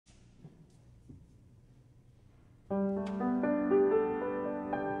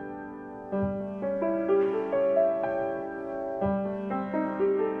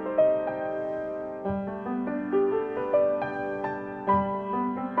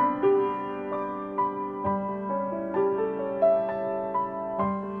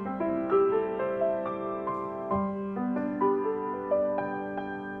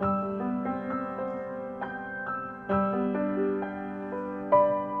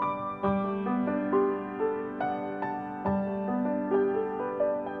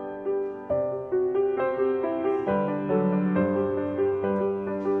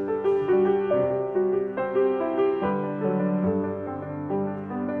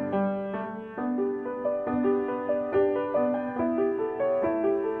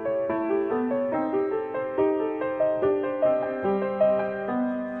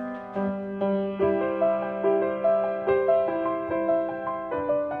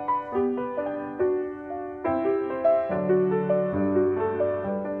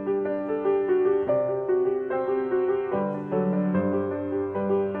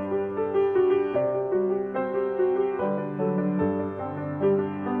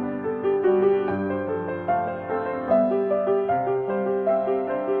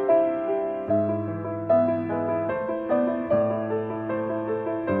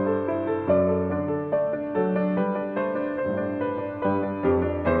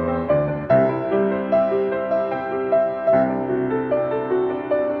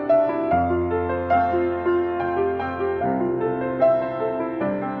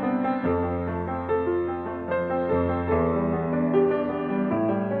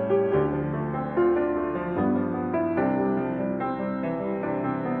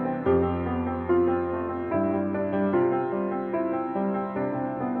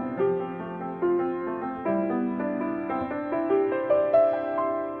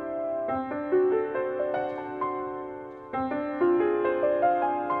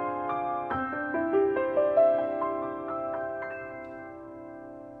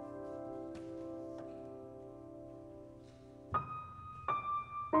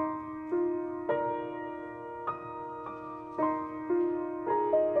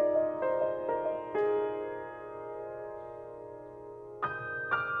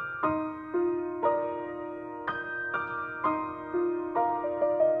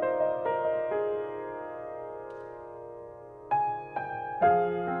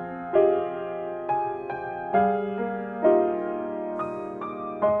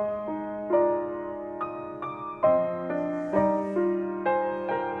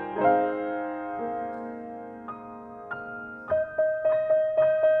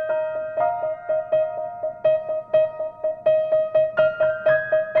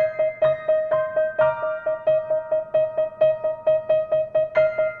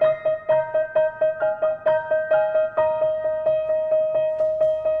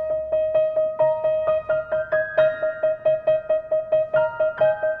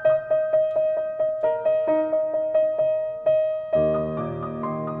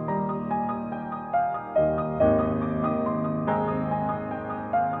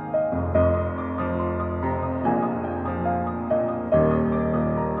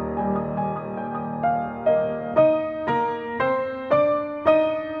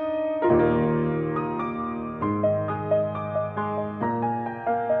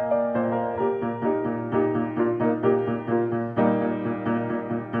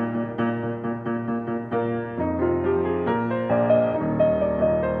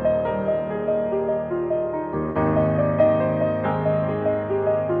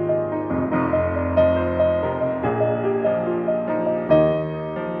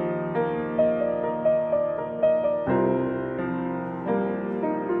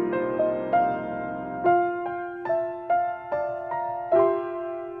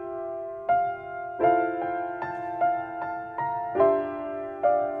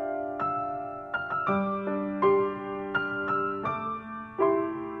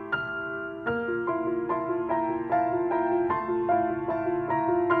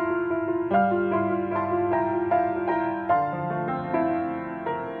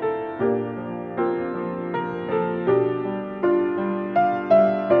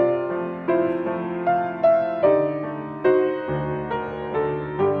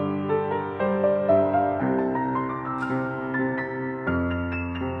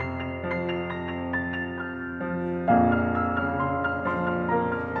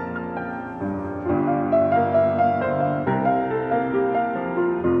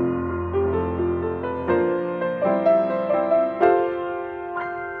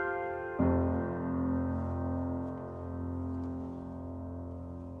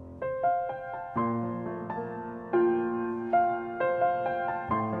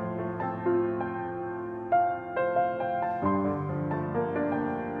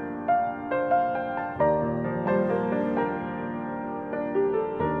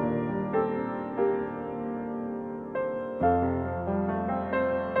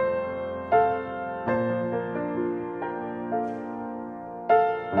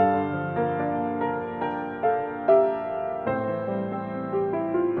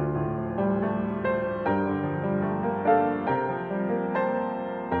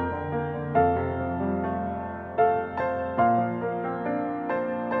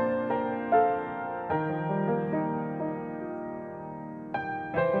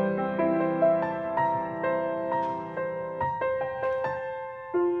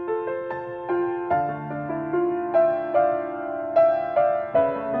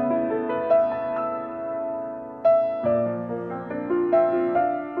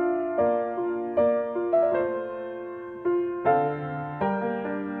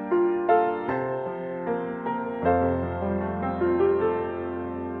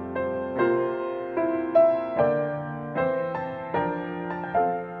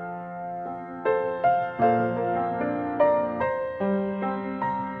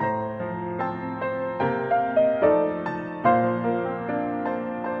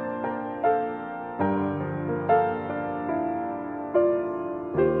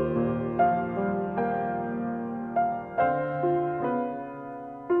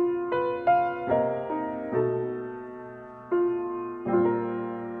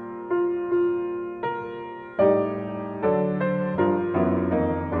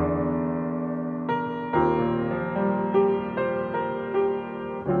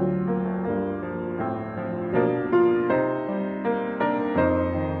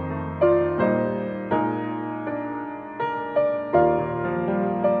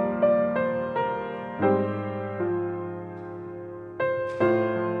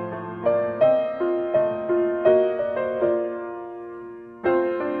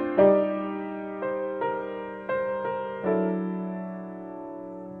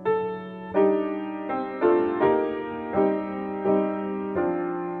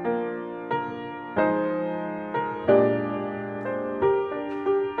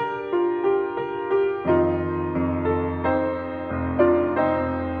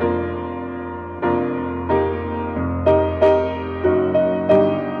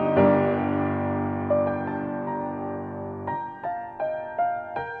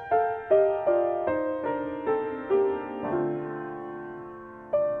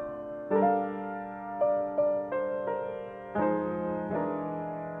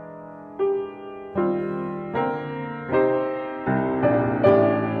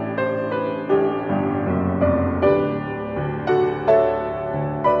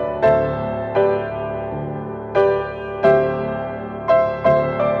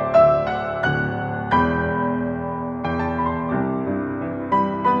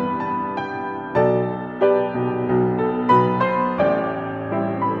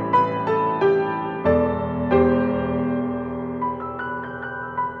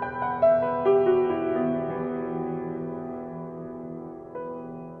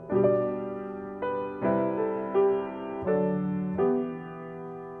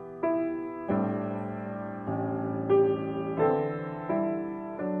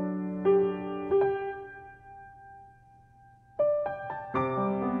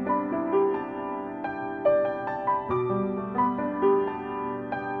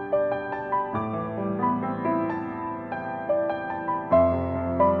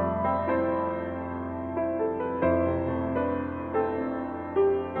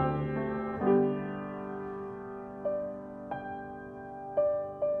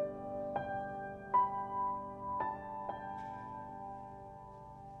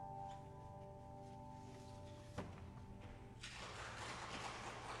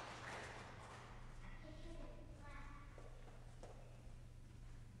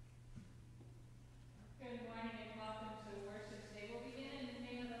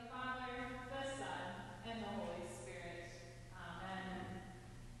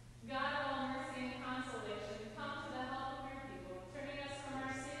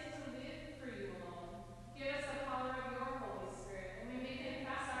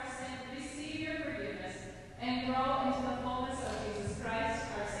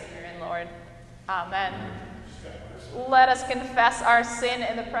Amen. Let us confess our sin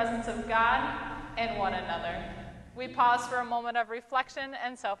in the presence of God and one another. We pause for a moment of reflection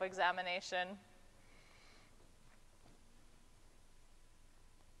and self-examination.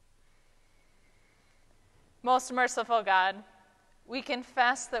 Most merciful God, we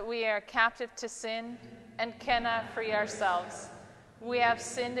confess that we are captive to sin and cannot free ourselves. We have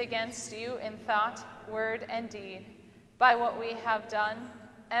sinned against you in thought, word, and deed, by what we have done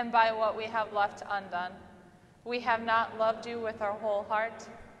and by what we have left undone. We have not loved you with our whole heart.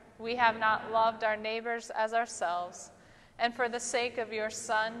 We have not loved our neighbors as ourselves. And for the sake of your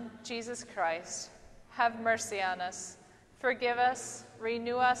Son, Jesus Christ, have mercy on us. Forgive us,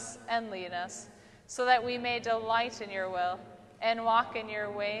 renew us, and lead us, so that we may delight in your will and walk in your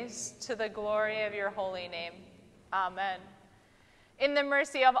ways to the glory of your holy name. Amen. In the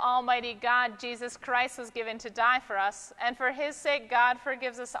mercy of Almighty God, Jesus Christ was given to die for us, and for his sake God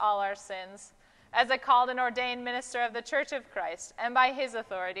forgives us all our sins. As a called and ordained minister of the Church of Christ, and by his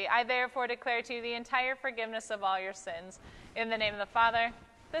authority, I therefore declare to you the entire forgiveness of all your sins. In the name of the Father,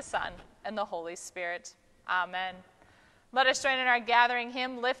 the Son, and the Holy Spirit. Amen. Let us join in our gathering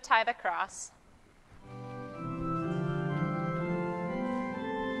hymn, Lift High the Cross.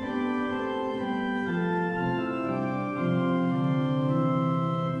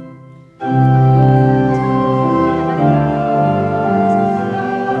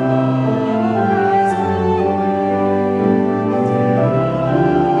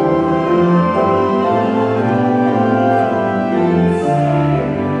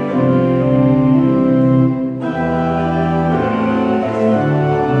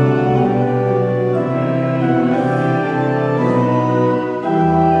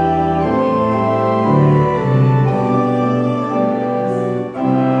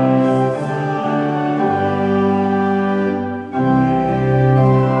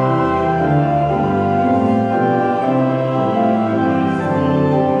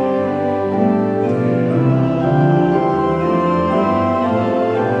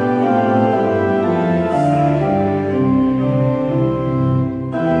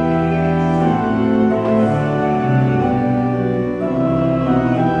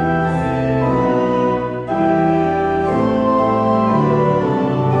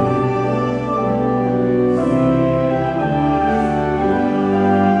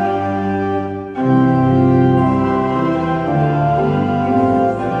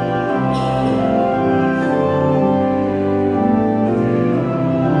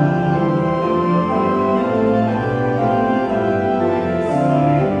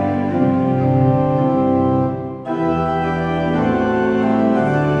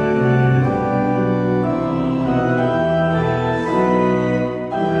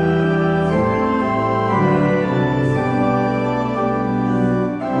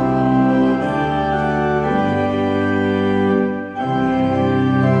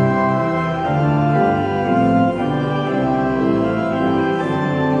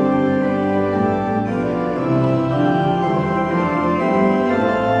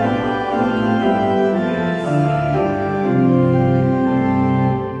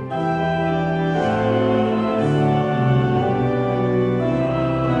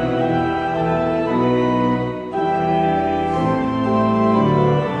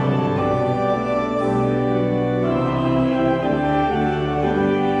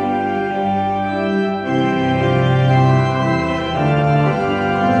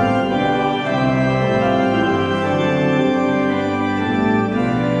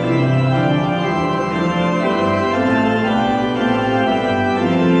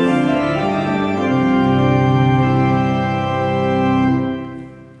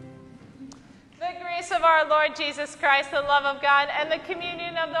 Jesus Christ, the love of God, and the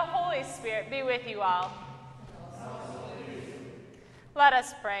communion of the Holy Spirit be with you all. Let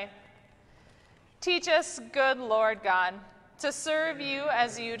us pray. Teach us, good Lord God, to serve you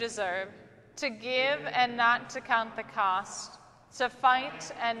as you deserve, to give and not to count the cost, to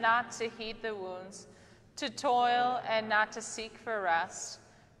fight and not to heed the wounds, to toil and not to seek for rest,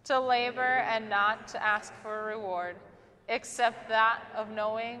 to labor and not to ask for a reward, except that of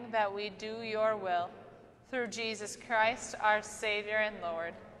knowing that we do your will. Through Jesus Christ, our Savior and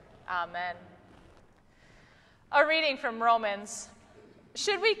Lord. Amen. A reading from Romans.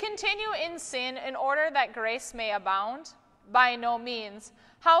 Should we continue in sin in order that grace may abound? By no means.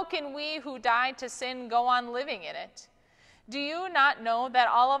 How can we who died to sin go on living in it? Do you not know that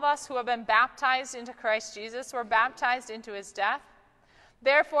all of us who have been baptized into Christ Jesus were baptized into his death?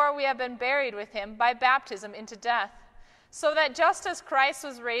 Therefore we have been buried with him by baptism into death, so that just as Christ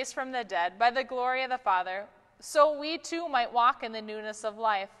was raised from the dead by the glory of the Father, so we too might walk in the newness of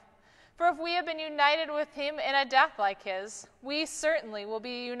life. For if we have been united with him in a death like his, we certainly will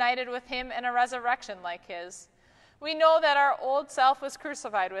be united with him in a resurrection like his. We know that our old self was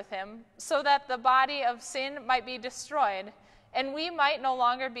crucified with him, so that the body of sin might be destroyed, and we might no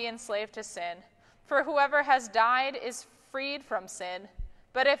longer be enslaved to sin. For whoever has died is freed from sin.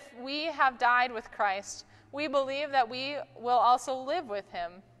 But if we have died with Christ, we believe that we will also live with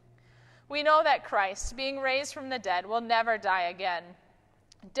him. We know that Christ, being raised from the dead, will never die again.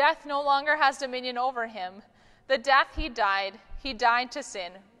 Death no longer has dominion over him. The death he died to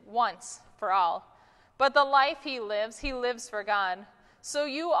sin once for all. But the life he lives for God. So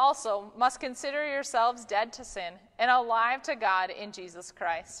you also must consider yourselves dead to sin and alive to God in Jesus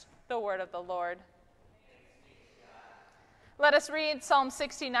Christ. The word of the Lord. Let us read Psalm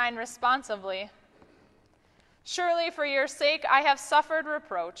 69 responsively. Surely for your sake I have suffered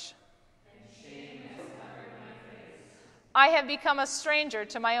reproach. And shame has covered my face. I have become a stranger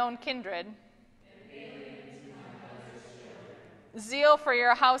to my own kindred. And alien to my mother's children. Zeal for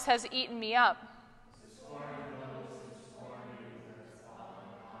your house has eaten me up.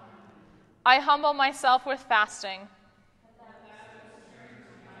 I humble myself with fasting.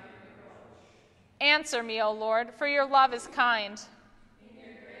 Answer me, O Lord, for your love is kind. In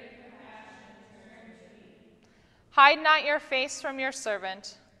your great compassion, turn to me. Hide not your face from your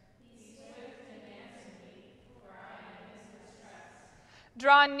servant. Be swift and answer me, for I am in distress.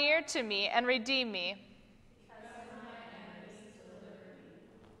 Draw near to me and redeem me. Because of my enemies, deliver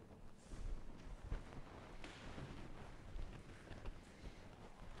me.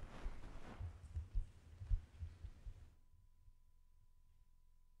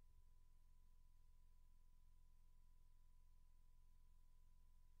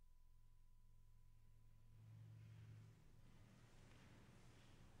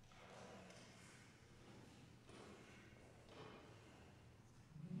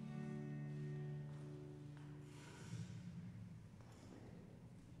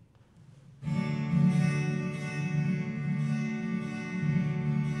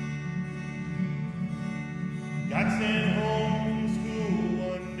 Got sent home from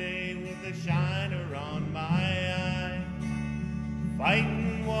school one day with a shiner on my eye.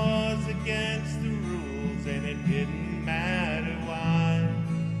 Fighting was against the rules and it didn't matter why.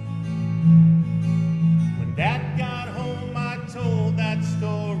 When Dad got home I told that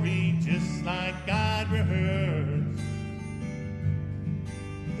story just like I'd rehearsed.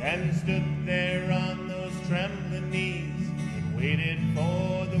 Then stood there on those trembling knees and waited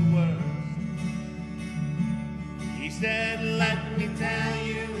for the worst. He said, let me tell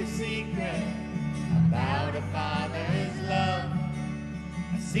you a secret about a father's love.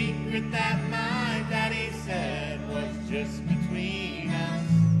 A secret that my daddy said was just between us.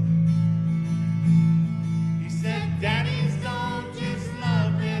 He said, daddies don't just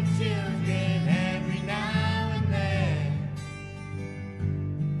love their children every now and then.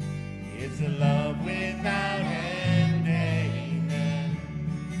 It's a love without end, amen.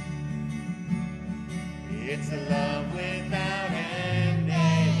 It's a love without end,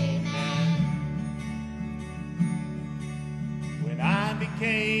 amen. When I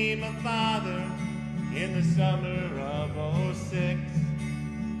became a father in the summer of '06,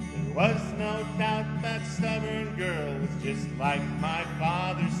 there was no doubt that stubborn girl was just like my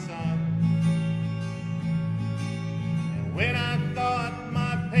father's son. And when I thought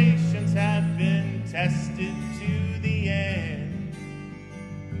my patience had been tested to the end,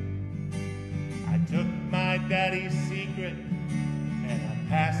 I took my daddy's secret and I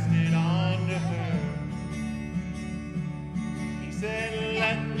passed it on to her. He said,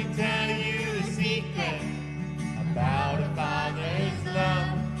 let me tell you a secret about a father's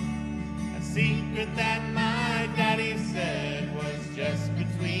love. A secret that my daddy said was just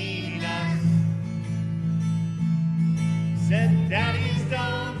between us. He said, daddies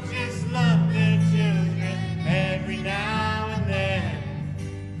don't just love their children every now and then.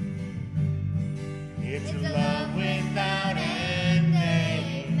 It's a love without end,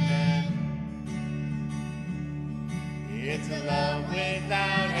 amen. It's a love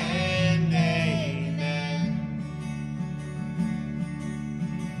without end, amen.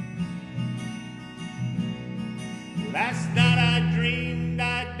 Last night I dreamed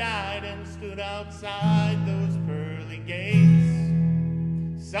I died and stood outside those pearly gates.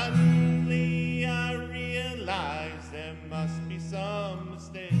 Suddenly I realized there must be some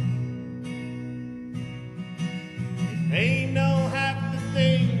mistake. They know half the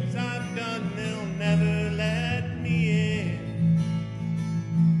things I've done, they'll never let me in.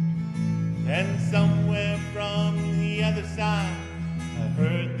 Then somewhere from the other side, I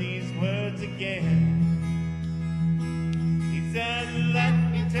heard these words again. He said, let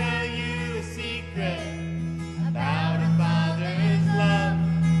me tell you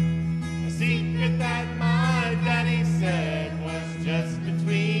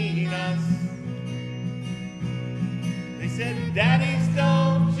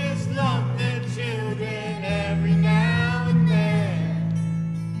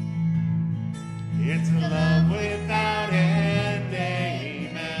It's a love without end,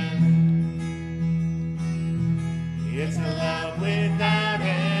 amen. It's a love without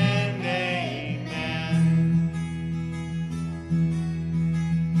end, amen.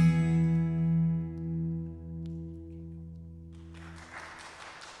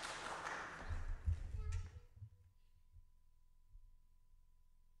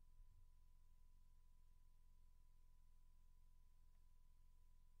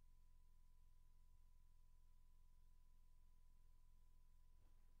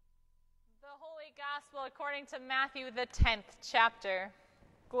 The Holy Gospel according to Matthew, the 10th chapter.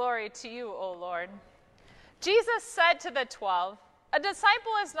 Glory to you, O Lord. Jesus said to the 12, "A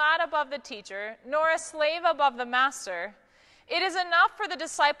disciple is not above the teacher, nor a slave above the master. It is enough for the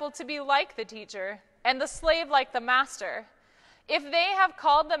disciple to be like the teacher, and the slave like the master. If they have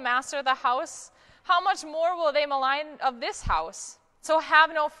called the master of the house, how much more will they malign of this house? So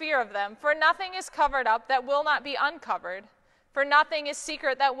have no fear of them, for nothing is covered up that will not be uncovered. For nothing is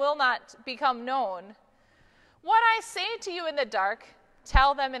secret that will not become known. What I say to you in the dark,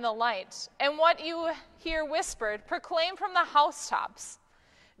 tell them in the light, and what you hear whispered, proclaim from the housetops.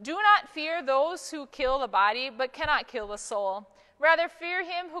 Do not fear those who kill the body, but cannot kill the soul. Rather fear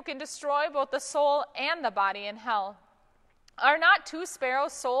him who can destroy both the soul and the body in hell. Are not 2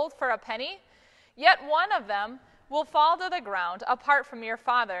 sparrows sold for a penny? Yet one of them will fall to the ground apart from your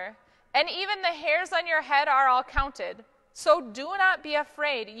Father, and even the hairs on your head are all counted. So do not be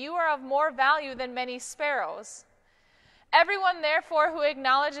afraid, you are of more value than many sparrows. Everyone therefore who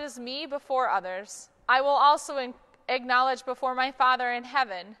acknowledges me before others, I will also acknowledge before my Father in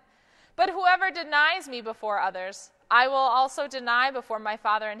heaven. But whoever denies me before others, I will also deny before my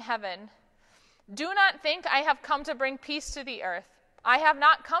Father in heaven. Do not think I have come to bring peace to the earth. I have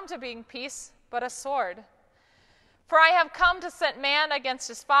not come to bring peace, but a sword. For I have come to set man against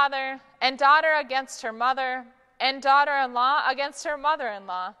his father, and daughter against her mother, and daughter-in-law against her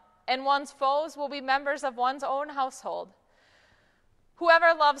mother-in-law, and one's foes will be members of one's own household.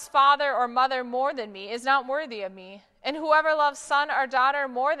 Whoever loves father or mother more than me is not worthy of me, and whoever loves son or daughter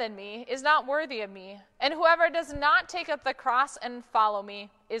more than me is not worthy of me, and whoever does not take up the cross and follow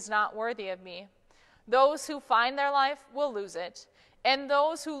me is not worthy of me. Those who find their life will lose it, and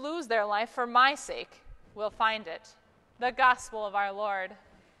those who lose their life for my sake will find it." The Gospel of our Lord.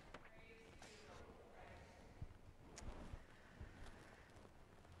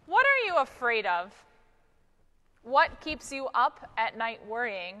 What are you afraid of? What keeps you up at night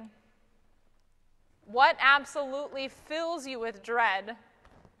worrying? What absolutely fills you with dread?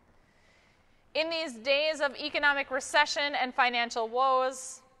 In these days of economic recession and financial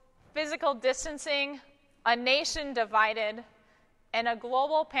woes, physical distancing, a nation divided, and a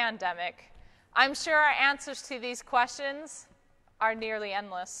global pandemic, I'm sure our answers to these questions are nearly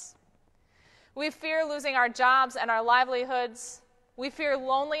endless. We fear losing our jobs and our livelihoods. We fear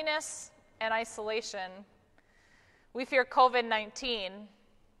loneliness and isolation. We fear COVID-19.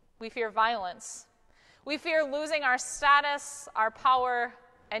 We fear violence. We fear losing our status, our power,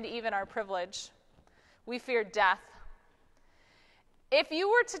 and even our privilege. We fear death. If you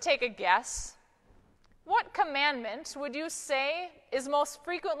were to take a guess, what commandment would you say is most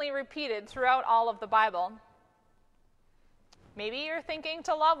frequently repeated throughout all of the Bible? Maybe you're thinking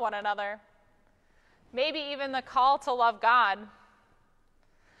to love one another. Maybe even the call to love God.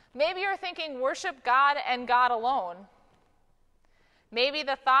 Maybe you're thinking worship God and God alone. Maybe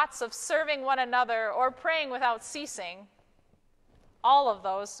the thoughts of serving one another or praying without ceasing. All of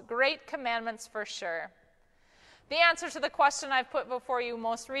those great commandments for sure. The answer to the question I've put before you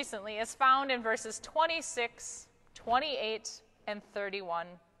most recently is found in verses 26, 28, and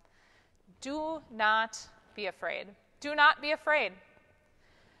 31. Do not be afraid. Do not be afraid.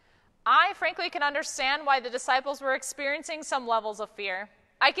 I frankly can understand why the disciples were experiencing some levels of fear.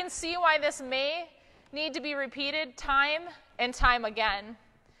 I can see why this may need to be repeated time and time again.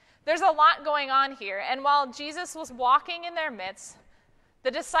 There's a lot going on here, and while Jesus was walking in their midst,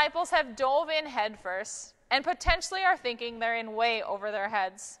 the disciples have dove in headfirst and potentially are thinking they're in way over their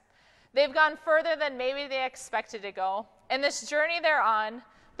heads. They've gone further than maybe they expected to go, and this journey they're on,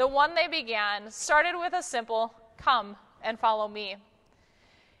 the one they began, started with a simple, "Come and follow me."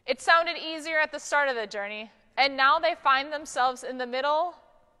 It sounded easier at the start of the journey, and now they find themselves in the middle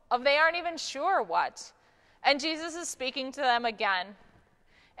of they aren't even sure what. And Jesus is speaking to them again.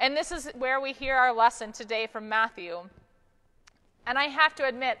 And this is where we hear our lesson today from Matthew. And I have to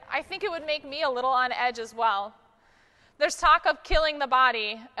admit, I think it would make me a little on edge as well. There's talk of killing the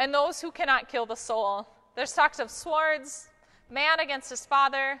body and those who cannot kill the soul. There's talks of swords, man against his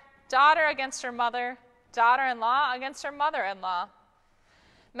father, daughter against her mother, daughter-in-law against her mother-in-law.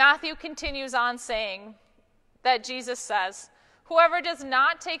 Matthew continues on saying that Jesus says, "Whoever does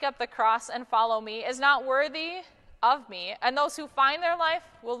not take up the cross and follow me is not worthy of me, and those who find their life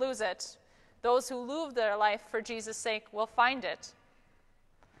will lose it. Those who lose their life for Jesus' sake will find it."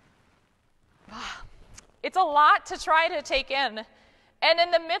 It's a lot to try to take in. And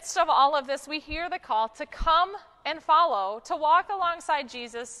in the midst of all of this, we hear the call to come and follow, to walk alongside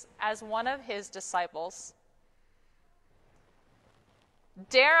Jesus as one of his disciples.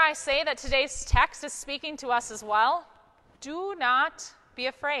 Dare I say that today's text is speaking to us as well? Do not be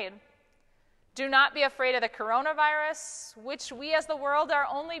afraid. Do not be afraid of the coronavirus, which we as the world are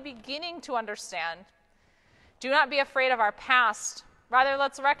only beginning to understand. Do not be afraid of our past. Rather,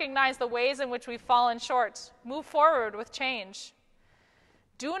 let's recognize the ways in which we've fallen short. Move forward with change.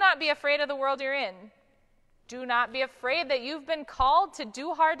 Do not be afraid of the world you're in. Do not be afraid that you've been called to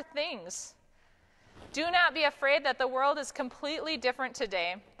do hard things. Do not be afraid that the world is completely different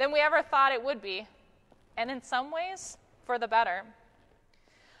today than we ever thought it would be, and in some ways, for the better.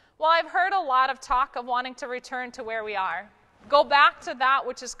 Well, I've heard a lot of talk of wanting to return to where we are. Go back to that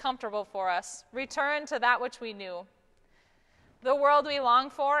which is comfortable for us. Return to that which we knew. The world we long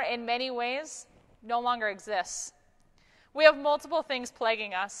for, in many ways, no longer exists. We have multiple things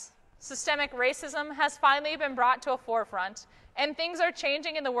plaguing us. Systemic racism has finally been brought to a forefront, and things are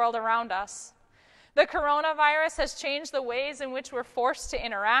changing in the world around us. The coronavirus has changed the ways in which we're forced to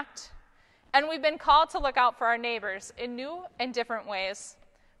interact, and we've been called to look out for our neighbors in new and different ways.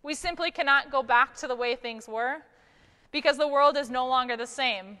 We simply cannot go back to the way things were because the world is no longer the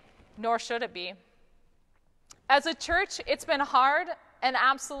same, nor should it be. As a church, it's been hard and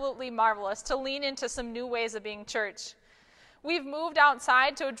absolutely marvelous to lean into some new ways of being church. We've moved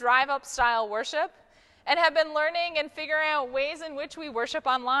outside to a drive-up style worship and have been learning and figuring out ways in which we worship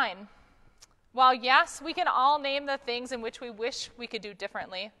online. While yes, we can all name the things in which we wish we could do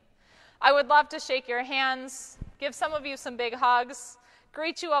differently. I would love to shake your hands, give some of you some big hugs,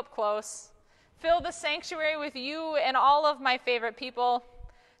 greet you up close, fill the sanctuary with you and all of my favorite people,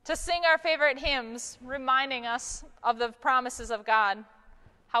 to sing our favorite hymns, reminding us of the promises of God.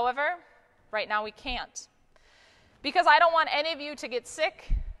 However, right now we can't, because I don't want any of you to get sick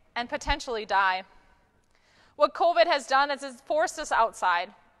and potentially die. What COVID has done is it's forced us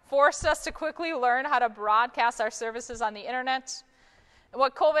outside, forced us to quickly learn how to broadcast our services on the internet. And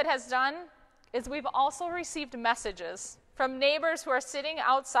what COVID has done is we've also received messages from neighbors who are sitting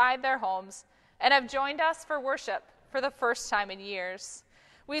outside their homes and have joined us for worship for the first time in years.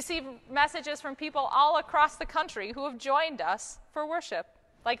 We receive messages from people all across the country who have joined us for worship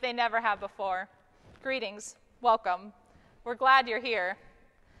like they never have before. Greetings, welcome. We're glad you're here.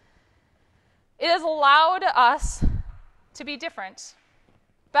 It has allowed us to be different.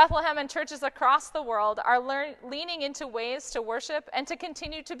 Bethlehem and churches across the world are leaning into ways to worship and to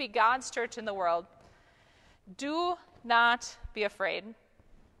continue to be God's church in the world. Do not be afraid.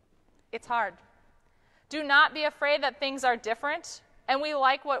 It's hard. Do not be afraid that things are different and we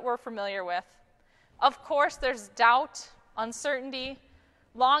like what we're familiar with. Of course, there's doubt, uncertainty,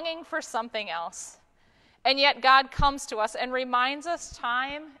 longing for something else. And yet God comes to us and reminds us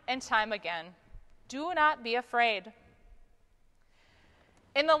time and time again, do not be afraid.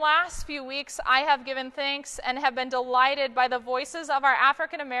 In the last few weeks, I have given thanks and have been delighted by the voices of our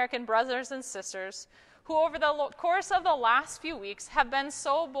African American brothers and sisters who over the course of the last few weeks have been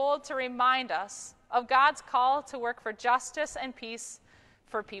so bold to remind us of God's call to work for justice and peace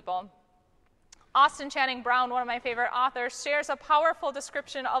for people. Austin Channing Brown, one of my favorite authors, shares a powerful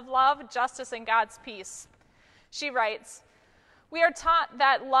description of love, justice, and God's peace. She writes, "We are taught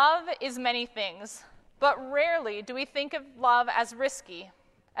that love is many things, but rarely do we think of love as risky,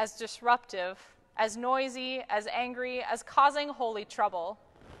 as disruptive, as noisy, as angry, as causing holy trouble.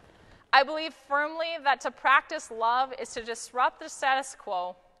 I believe firmly that to practice love is to disrupt the status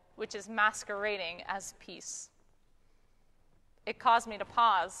quo, which is masquerading as peace." It caused me to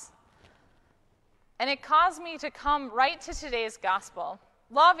pause. And it caused me to come right to today's gospel.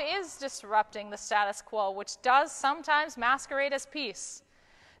 Love is disrupting the status quo, which does sometimes masquerade as peace.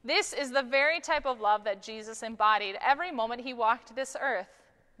 This is the very type of love that Jesus embodied every moment he walked this earth.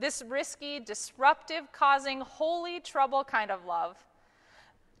 This risky, disruptive, causing holy trouble kind of love.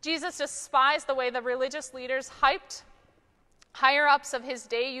 Jesus despised the way the religious leaders higher-ups of his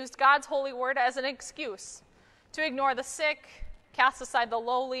day used God's holy word as an excuse to ignore the sick, cast aside the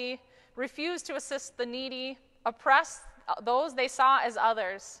lowly, refuse to assist the needy, oppress those they saw as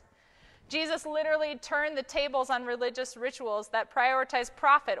others. Jesus literally turned the tables on religious rituals that prioritized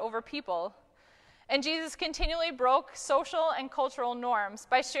profit over people. And Jesus continually broke social and cultural norms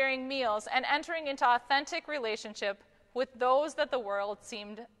by sharing meals and entering into authentic relationship with those that the world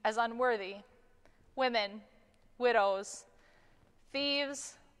seemed as unworthy: women, widows,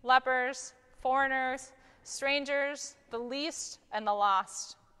 thieves, lepers, foreigners, strangers, the least and the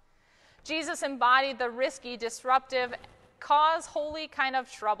lost. Jesus embodied the risky, disruptive, cause holy kind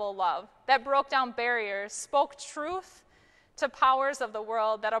of trouble love that broke down barriers, spoke truth to powers of the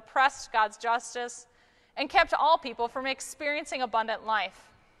world that oppressed God's justice, and kept all people from experiencing abundant life.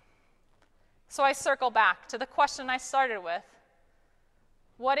 So I circle back to the question I started with.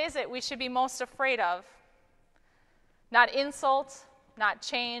 What is it we should be most afraid of? Not insult, not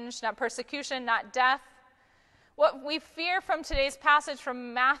change, not persecution, not death. What we fear from today's passage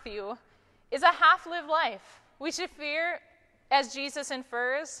from Matthew is a half-lived life. We should fear, as Jesus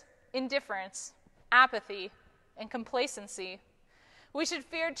infers, indifference, apathy, and complacency. We should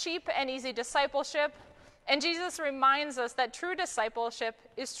fear cheap and easy discipleship, and Jesus reminds us that true discipleship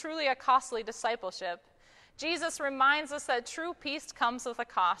is truly a costly discipleship. Jesus reminds us that true peace comes with a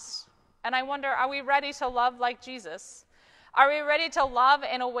cost. And I wonder, are we ready to love like Jesus? Are we ready to love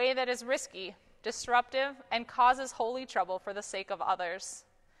in a way that is risky, disruptive, and causes holy trouble for the sake of others?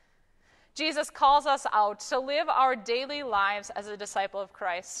 Jesus calls us out to live our daily lives as a disciple of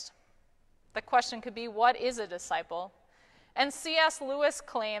Christ. The question could be, what is a disciple? And C.S. Lewis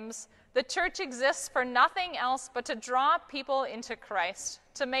claims, the church exists for nothing else but to draw people into Christ,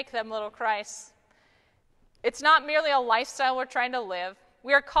 to make them little Christs. It's not merely a lifestyle we're trying to live.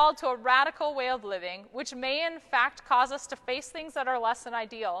 We are called to a radical way of living, which may in fact cause us to face things that are less than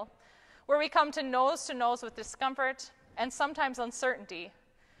ideal, where we come to nose with discomfort and sometimes uncertainty,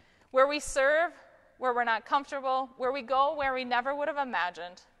 where we serve where we're not comfortable, where we go where we never would have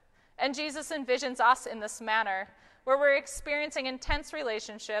imagined. And Jesus envisions us in this manner, where we're experiencing intense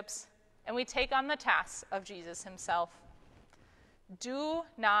relationships and we take on the tasks of Jesus himself. Do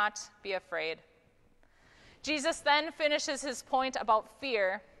not be afraid. Jesus then finishes his point about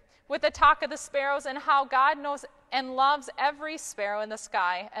fear with the talk of the sparrows and how God knows and loves every sparrow in the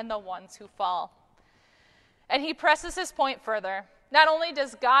sky and the ones who fall. And he presses his point further. Not only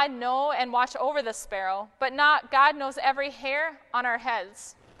does God know and watch over the sparrow, but God knows every hair on our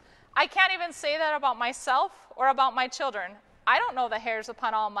heads. I can't even say that about myself or about my children. I don't know the hairs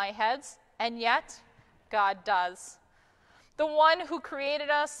upon all my heads, and yet God does. The one who created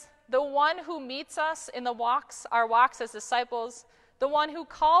us, the one who meets us in our walks as disciples, the one who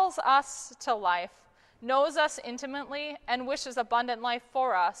calls us to life, knows us intimately and wishes abundant life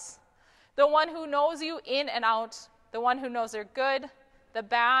for us. The one who knows you in and out, the one who knows your good, the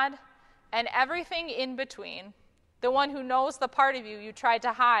bad, and everything in between. The one who knows the part of you you tried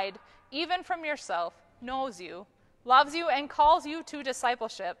to hide, even from yourself, knows you, loves you, and calls you to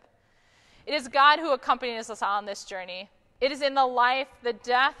discipleship. It is God who accompanies us on this journey. It is in the life, the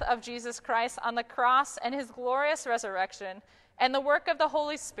death of Jesus Christ on the cross and his glorious resurrection and the work of the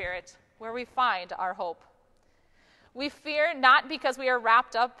Holy Spirit where we find our hope. We fear not because we are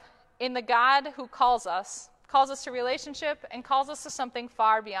wrapped up in the God who calls us to relationship and calls us to something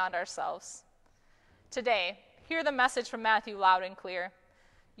far beyond ourselves. Today, hear the message from Matthew loud and clear.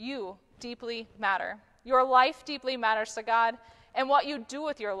 You deeply matter. Your life deeply matters to God, and what you do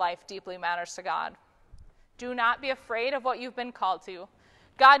with your life deeply matters to God. Do not be afraid of what you've been called to.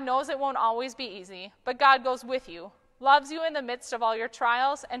 God knows it won't always be easy, but God goes with you, loves you in the midst of all your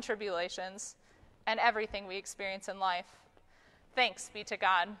trials and tribulations, and everything we experience in life. Thanks be to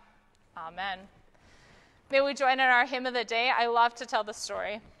God. Amen. May we join in our hymn of the day, I Love to Tell the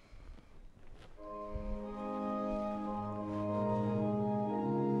Story.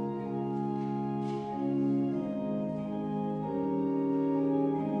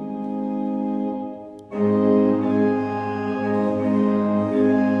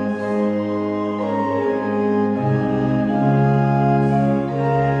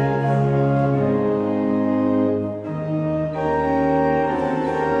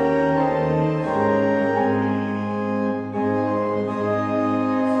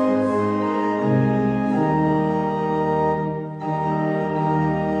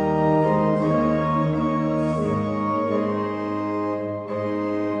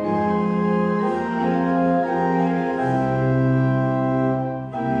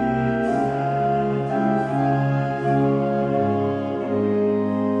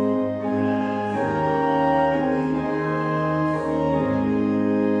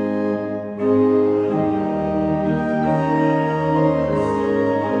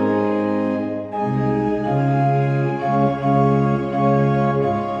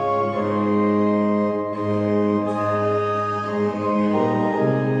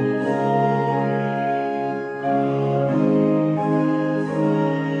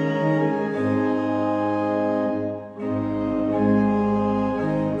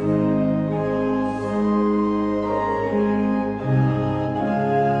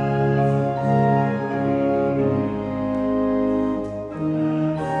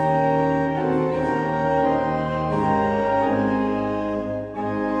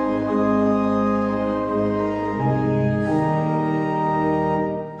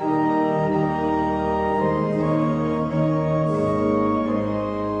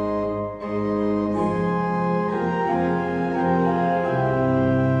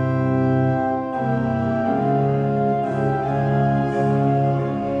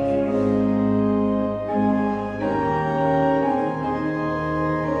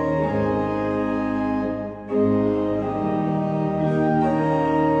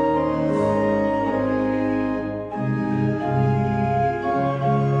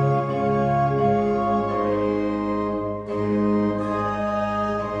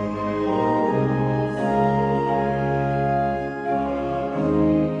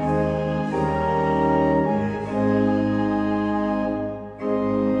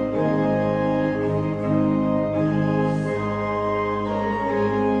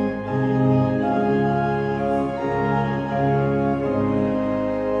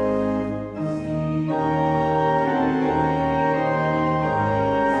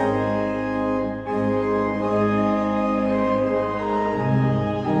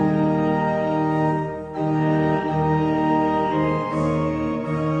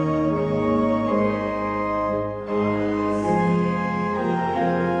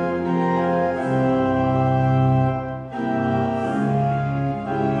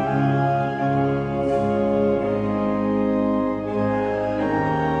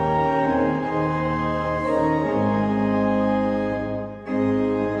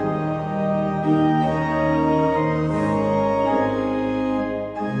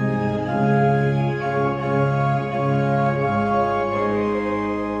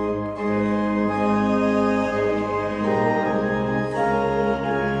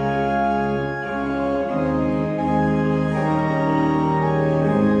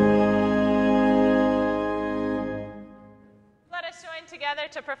 join together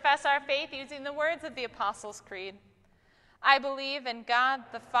to profess our faith using the words of the Apostles' Creed. I believe in God,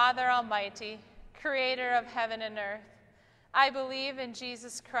 the Father Almighty, creator of heaven and earth. I believe in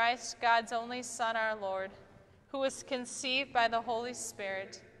Jesus Christ, God's only Son, our Lord, who was conceived by the Holy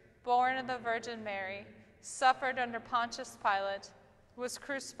Spirit, born of the Virgin Mary, suffered under Pontius Pilate, was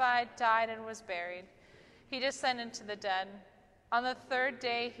crucified, died, and was buried. He descended into the dead. On the third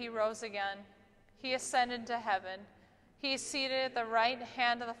day he rose again. He ascended to heaven. He is seated at the right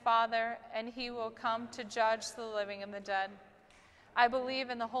hand of the Father, and he will come to judge the living and the dead. I believe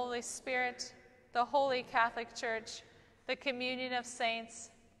in the Holy Spirit, the Holy Catholic Church, the communion of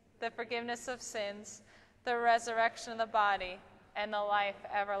saints, the forgiveness of sins, the resurrection of the body, and the life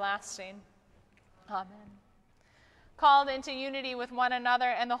everlasting. Amen. Called into unity with one another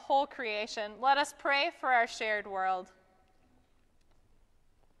and the whole creation, let us pray for our shared world.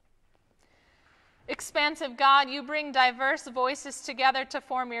 Expansive God, you bring diverse voices together to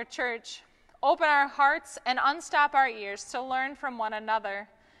form your church. Open our hearts and unstop our ears to learn from one another,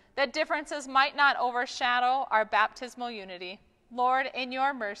 that differences might not overshadow our baptismal unity. Lord, in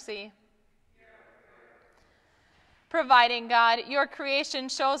your mercy. Providing God, your creation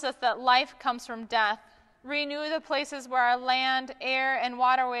shows us that life comes from death. Renew the places where our land, air, and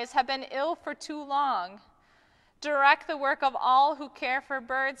waterways have been ill for too long. Direct the work of all who care for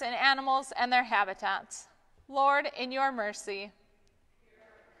birds and animals and their habitats. Lord, in your mercy.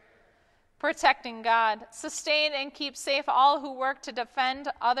 Protecting God, sustain and keep safe all who work to defend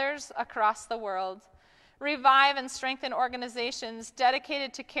others across the world. Revive and strengthen organizations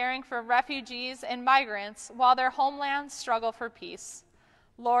dedicated to caring for refugees and migrants while their homelands struggle for peace.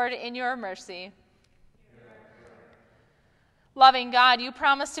 Lord, in your mercy. Loving God, you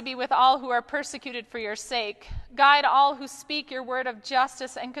promise to be with all who are persecuted for your sake. Guide all who speak your word of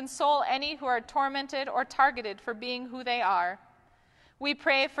justice and console any who are tormented or targeted for being who they are. We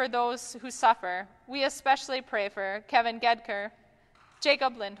pray for those who suffer. We especially pray for Kevin Gedker,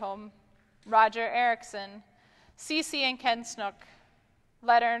 Jacob Lindholm, Roger Erickson, Cece and Ken Snook,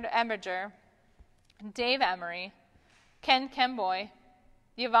 Leonard Emberger, Dave Emery, Ken Kemboy,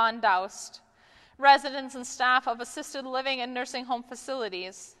 Yvonne Doust, residents and staff of assisted living and nursing home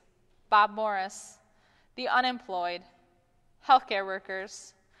facilities, Bob Morris, the unemployed, healthcare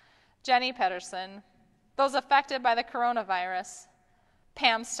workers, Jenny Pedersen, those affected by the coronavirus,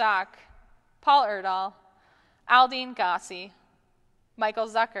 Pam Stock, Paul Erdahl, Aldine Gossi, Michael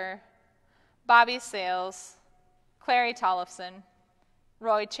Zucker, Bobby Sales, Clary Tollefson,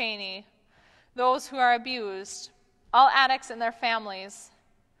 Roy Cheney, those who are abused, all addicts and their families,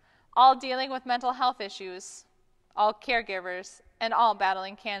 all dealing with mental health issues, all caregivers, and all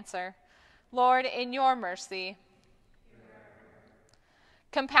battling cancer. Lord, in your mercy.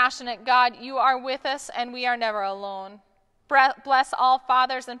 Compassionate God, you are with us and we are never alone. Bless all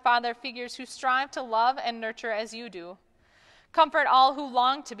fathers and father figures who strive to love and nurture as you do. Comfort all who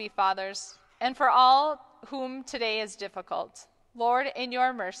long to be fathers, and for all whom today is difficult. Lord, in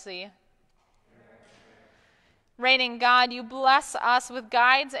your mercy. Reigning God, you bless us with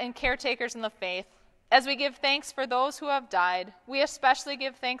guides and caretakers in the faith. As we give thanks for those who have died, we especially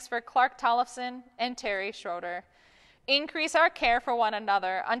give thanks for Clark Tollefson and Terry Schroeder. Increase our care for one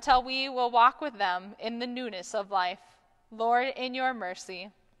another until we will walk with them in the newness of life. Lord, in your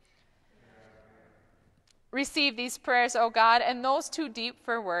mercy. Receive these prayers, O God, and those too deep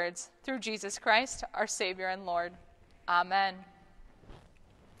for words, through Jesus Christ, our Savior and Lord. Amen.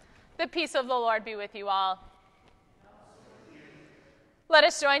 The peace of the Lord be with you all. Let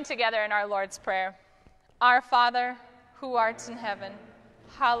us join together in our Lord's Prayer. Our Father, who art in heaven,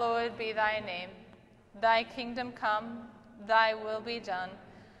 hallowed be thy name. Thy kingdom come, thy will be done,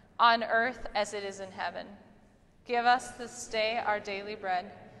 on earth as it is in heaven. Give us this day our daily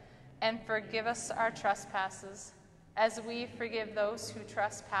bread, and forgive us our trespasses, as we forgive those who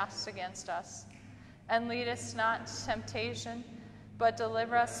trespass against us. And lead us not into temptation, but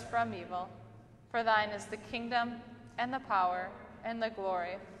deliver us from evil. For thine is the kingdom, and the power, and the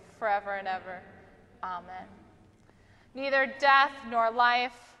glory, forever and ever. Amen. Neither death, nor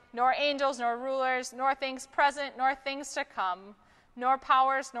life, nor angels, nor rulers, nor things present, nor things to come, nor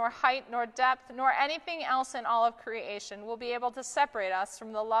powers, nor height, nor depth, nor anything else in all of creation will be able to separate us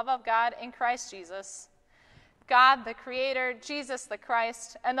from the love of God in Christ Jesus. God, the Creator, Jesus, the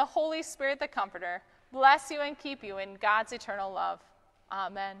Christ, and the Holy Spirit, the Comforter, bless you and keep you in God's eternal love.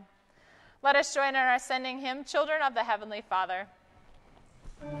 Amen. Let us join in our sending hymn, Children of the Heavenly Father.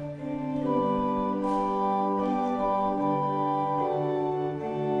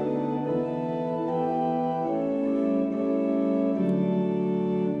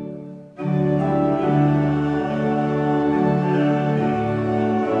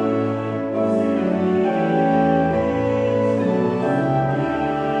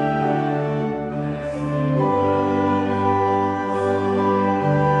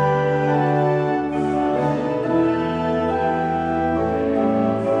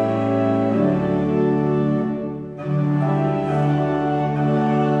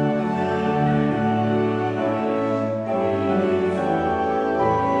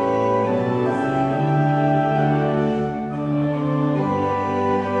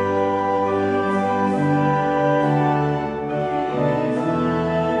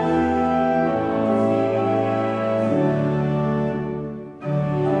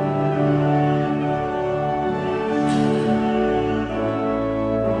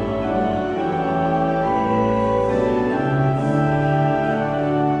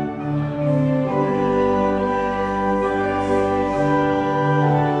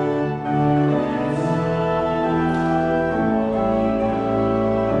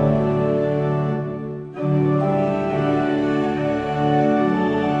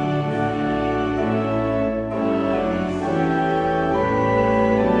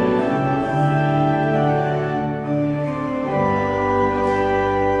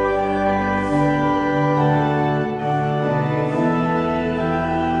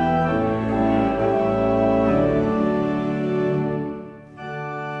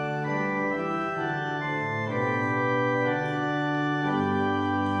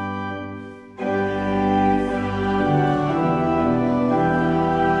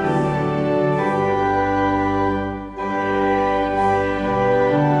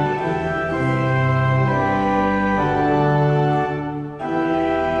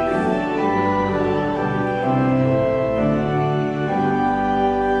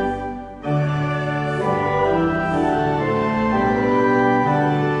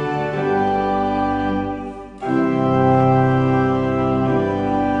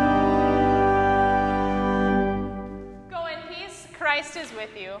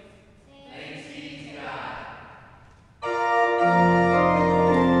 with you.